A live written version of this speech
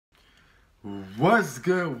What's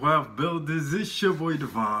good, wealth builders? It's your boy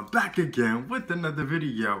Devon back again with another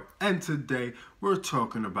video, and today we're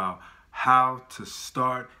talking about how to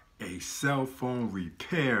start a cell phone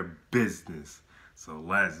repair business. So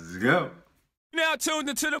let's go. Now tuned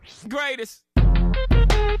into the greatest.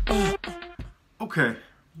 Okay,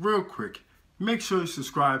 real quick, make sure you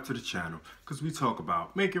subscribe to the channel because we talk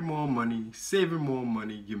about making more money, saving more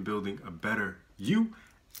money, and building a better you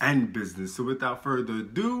and business. So without further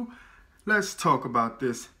ado, let's talk about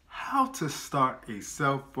this, how to start a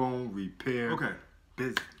cell phone repair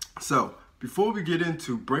business. So before we get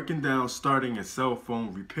into breaking down starting a cell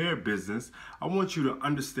phone repair business, I want you to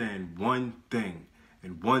understand one thing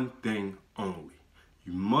and one thing only.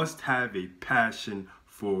 You must have a passion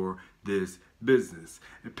for this business.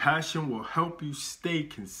 A passion will help you stay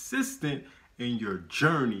consistent in your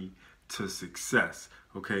journey to success.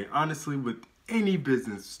 Okay, honestly, with any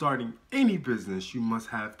business, starting any business, you must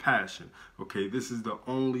have passion. Okay, this is the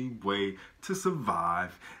only way to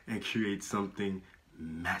survive and create something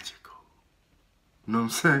magical. You know what I'm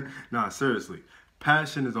saying? Nah, seriously.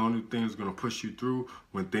 Passion is the only thing that's going to push you through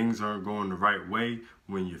when things aren't going the right way,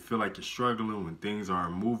 when you feel like you're struggling, when things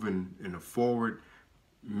aren't moving in a forward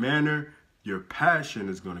manner. Your passion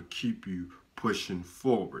is going to keep you pushing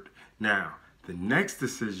forward. Now, the next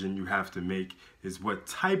decision you have to make is what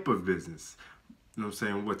type of business, you know what I'm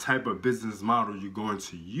saying, what type of business model you're going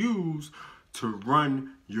to use to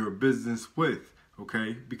run your business with,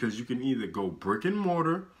 okay? Because you can either go brick and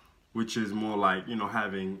mortar, which is more like, you know,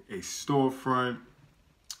 having a storefront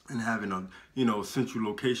and having a, you know, central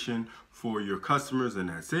location for your customers, and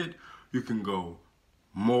that's it. You can go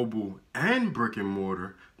mobile and brick and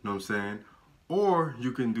mortar, you know what I'm saying? Or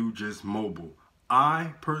you can do just mobile.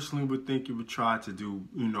 I personally would think you would try to do,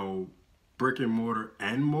 you know, brick and mortar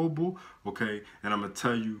and mobile, okay? And I'm gonna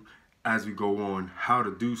tell you as we go on how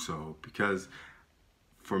to do so, because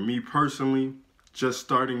for me personally, just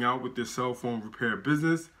starting out with this cell phone repair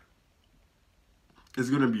business, it's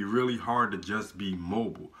gonna be really hard to just be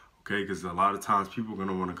mobile, okay? Because a lot of times people are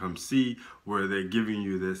gonna wanna come see where they're giving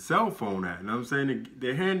you their cell phone at. You know what I'm saying?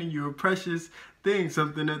 They're handing you a precious thing,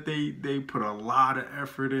 something that they put a lot of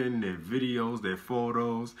effort in, their videos, their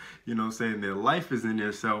photos, you know what I'm saying? Their life is in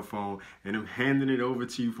their cell phone, and them handing it over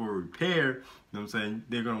to you for repair, you know what I'm saying?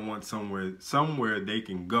 They're gonna want somewhere they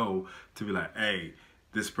can go to be like, hey,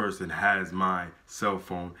 this person has my cell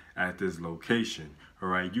phone at this location. All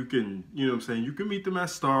right, you can, you know what I'm saying, you can meet them at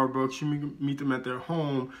Starbucks, you can meet them at their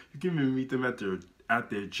home, you can even meet them at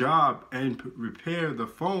their job and repair the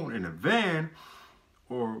phone in a van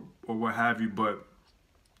or what have you. But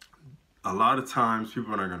a lot of times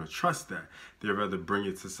people are not going to trust that. They'd rather bring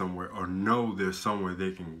it to somewhere or know there's somewhere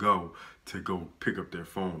they can go to go pick up their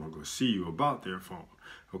phone or go see you about their phone.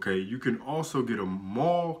 Okay, you can also get a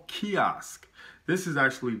mall kiosk. This is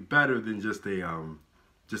actually better than just a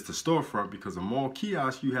storefront, because a mall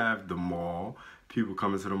kiosk, you have the mall, people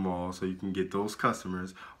coming to the mall, so you can get those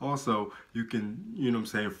customers. Also, you can, you know what I'm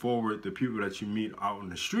saying, forward the people that you meet out in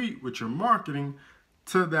the street with your marketing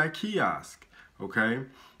to that kiosk, okay?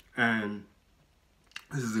 And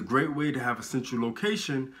this is a great way to have a central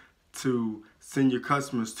location to send your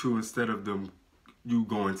customers to instead of you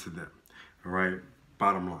going to them, all right?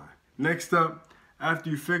 Bottom line. Next up, after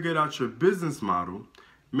you figured out your business model,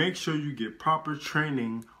 make sure you get proper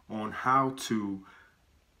training on how to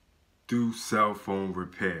do cell phone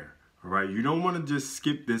repair. All right, you don't want to just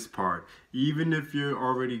skip this part. Even if you're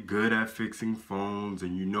already good at fixing phones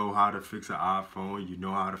and you know how to fix an iPhone, you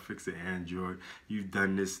know how to fix an Android, you've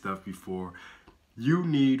done this stuff before, you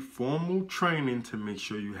need formal training to make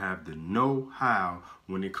sure you have the know-how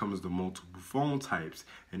when it comes to multiple phone types.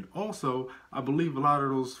 And also, I believe a lot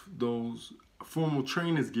of those formal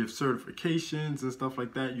trainers give certifications and stuff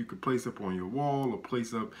like that. You could place up on your wall or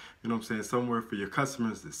place up, you know what I'm saying, somewhere for your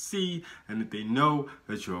customers to see, and that they know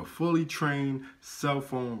that you're a fully trained cell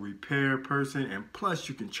phone repair person. And plus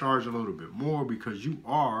you can charge a little bit more because you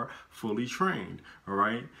are fully trained, all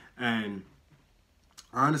right? And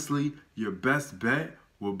honestly, your best bet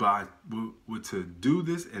would to do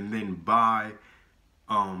this and then buy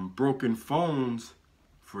broken phones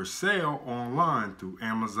for sale online through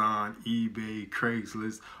Amazon, eBay,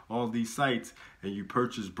 Craigslist, all these sites, and you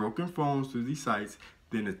purchase broken phones through these sites,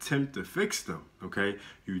 then attempt to fix them, okay?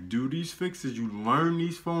 You do these fixes, you learn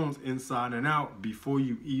these phones inside and out before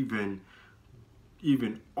you even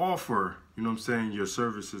offer, you know what I'm saying, your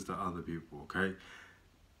services to other people, okay?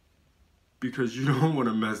 Because you don't want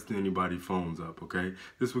to mess anybody's phones up, okay?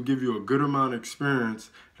 This will give you a good amount of experience,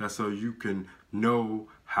 that's so you can know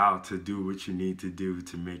how to do what you need to do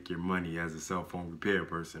to make your money as a cell phone repair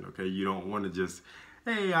person, okay? You don't want to just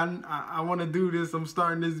hey, I want to do this. I'm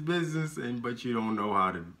starting this business, but you don't know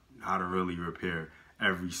how to really repair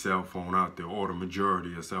every cell phone out there, or the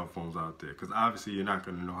majority of cell phones out there, because obviously you're not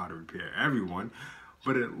going to know how to repair everyone,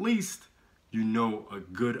 but at least you know a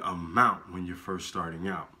good amount when you're first starting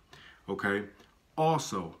out. Okay.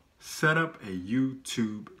 Also, set up a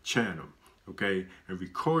YouTube channel, okay, and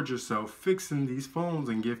record yourself fixing these phones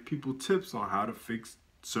and give people tips on how to fix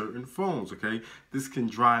certain phones, okay? This can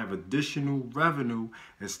drive additional revenue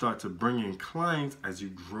and start to bring in clients as you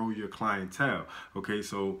grow your clientele, okay?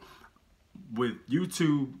 So with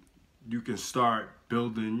YouTube, you can start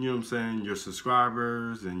building, you know what I'm saying, your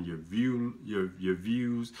subscribers and your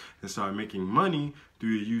views, and start making money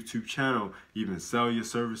through your YouTube channel. Even sell your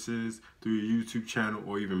services through your YouTube channel,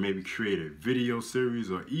 or even maybe create a video series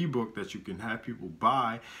or ebook that you can have people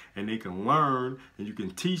buy and they can learn, and you can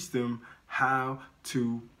teach them how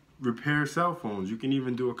to repair cell phones. You can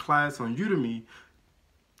even do a class on Udemy,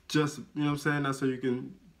 just, you know what I'm saying, that's so you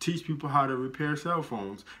can teach people how to repair cell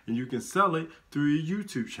phones, and you can sell it through your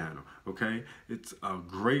YouTube channel, okay? It's a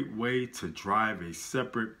great way to drive a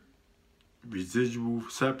separate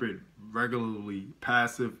regularly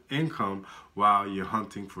passive income while you're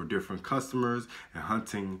hunting for different customers and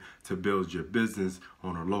hunting to build your business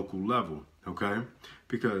on a local level, okay?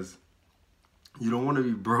 Because you don't want to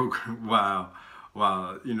be broke while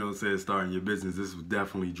you know, say starting your business. This will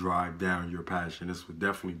definitely drive down your passion. This will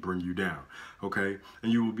definitely bring you down, okay?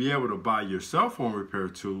 And you will be able to buy your cell phone repair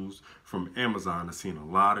tools from Amazon. I've seen a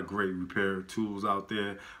lot of great repair tools out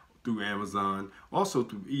there through Amazon, also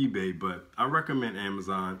through eBay, but I recommend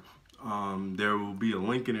Amazon. There will be a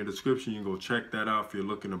link in the description. You can go check that out if you're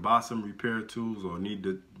looking to buy some repair tools or need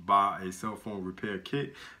to buy a cell phone repair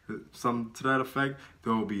kit, something to that effect.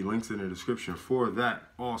 There will be links in the description for that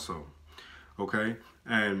also. Okay,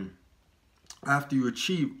 and after you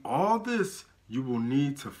achieve all this, you will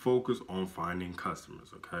need to focus on finding customers.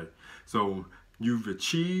 Okay, so you've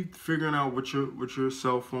achieved figuring out what your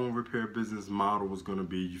cell phone repair business model is going to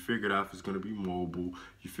be. You figured out if it's going to be mobile.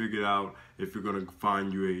 You figured out if you're going to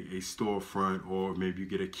find you a storefront, or maybe you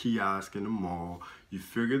get a kiosk in the mall. You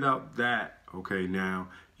figured out that. Okay, now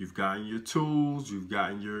you've gotten your tools, you've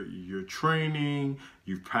gotten your training,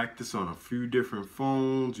 you've practiced on a few different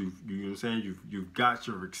phones, you know what I'm saying, you've got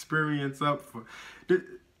your experience up. For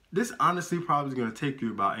this honestly probably is going to take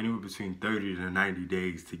you about anywhere between 30 to 90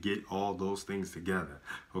 days to get all those things together,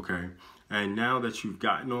 okay? And now that you've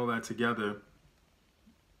gotten all that together,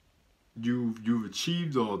 you've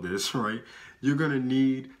achieved all this, right? You're going to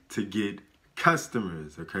need to get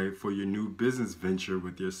customers, okay, for your new business venture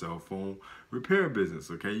with your cell phone repair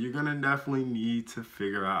business, okay? You're gonna definitely need to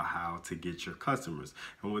figure out how to get your customers.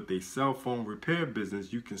 And with a cell phone repair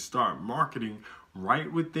business, you can start marketing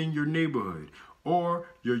right within your neighborhood or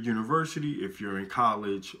your university if you're in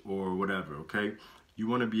college or whatever, okay? You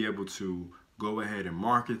want to be able to go ahead and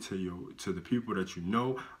market to the people that you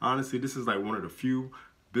know. Honestly, this is like one of the few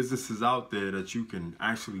businesses out there that you can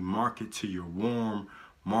actually market to your warm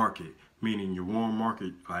market. Meaning your warm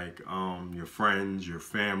market, like your friends, your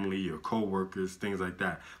family, your co-workers, things like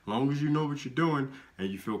that. As long as you know what you're doing and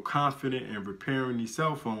you feel confident in repairing these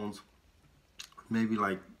cell phones, maybe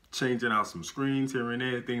like changing out some screens here and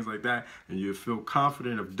there, things like that, and you feel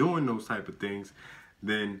confident of doing those type of things,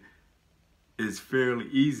 then it's fairly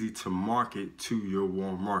easy to market to your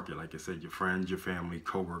warm market. Like I said, your friends, your family,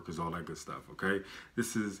 co-workers, all that good stuff, okay?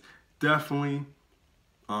 This is definitely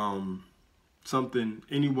something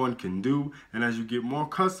anyone can do, and as you get more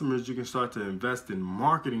customers, you can start to invest in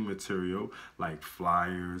marketing material like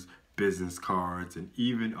flyers, business cards, and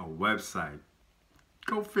even a website.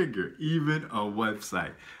 Go figure, even a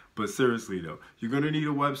website. But seriously though, you're gonna need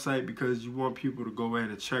a website because you want people to go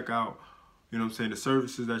ahead and check out, you know what I'm saying, the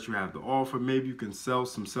services that you have to offer. Maybe you can sell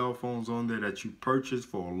some cell phones on there that you purchased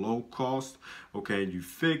for a low cost, okay, and you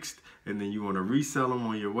fixed, and then you want to resell them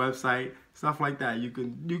on your website, stuff like that. You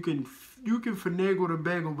can finagle the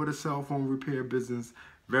bagel with a cell phone repair business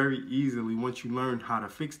very easily once you learn how to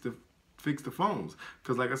fix the phones.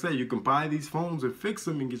 Because like I said, you can buy these phones and fix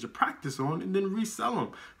them and get your practice on, and then resell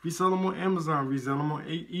them. Resell them on Amazon, resell them on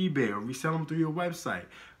eBay, or resell them through your website.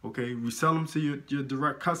 Okay, resell them to your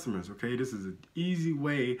direct customers. Okay, this is an easy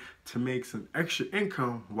way to make some extra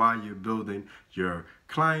income while you're building your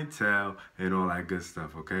clientele and all that good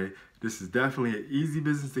stuff. Okay, this is definitely an easy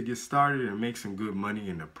business to get started and make some good money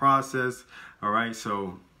in the process. All right,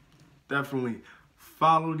 so definitely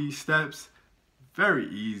follow these steps. Very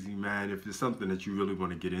easy, man. If it's something that you really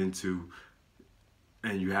want to get into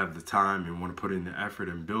and you have the time and want to put in the effort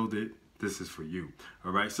and build it, this is for you.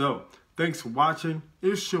 All right, so thanks for watching.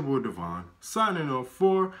 It's your boy Devon signing off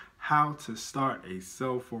for how to start a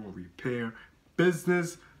cell phone repair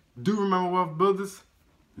business. Do remember, Wealth Builders,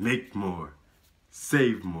 make more,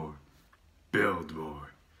 save more, build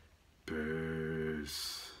more.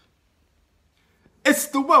 Peace. It's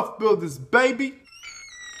the Wealth Builders, baby.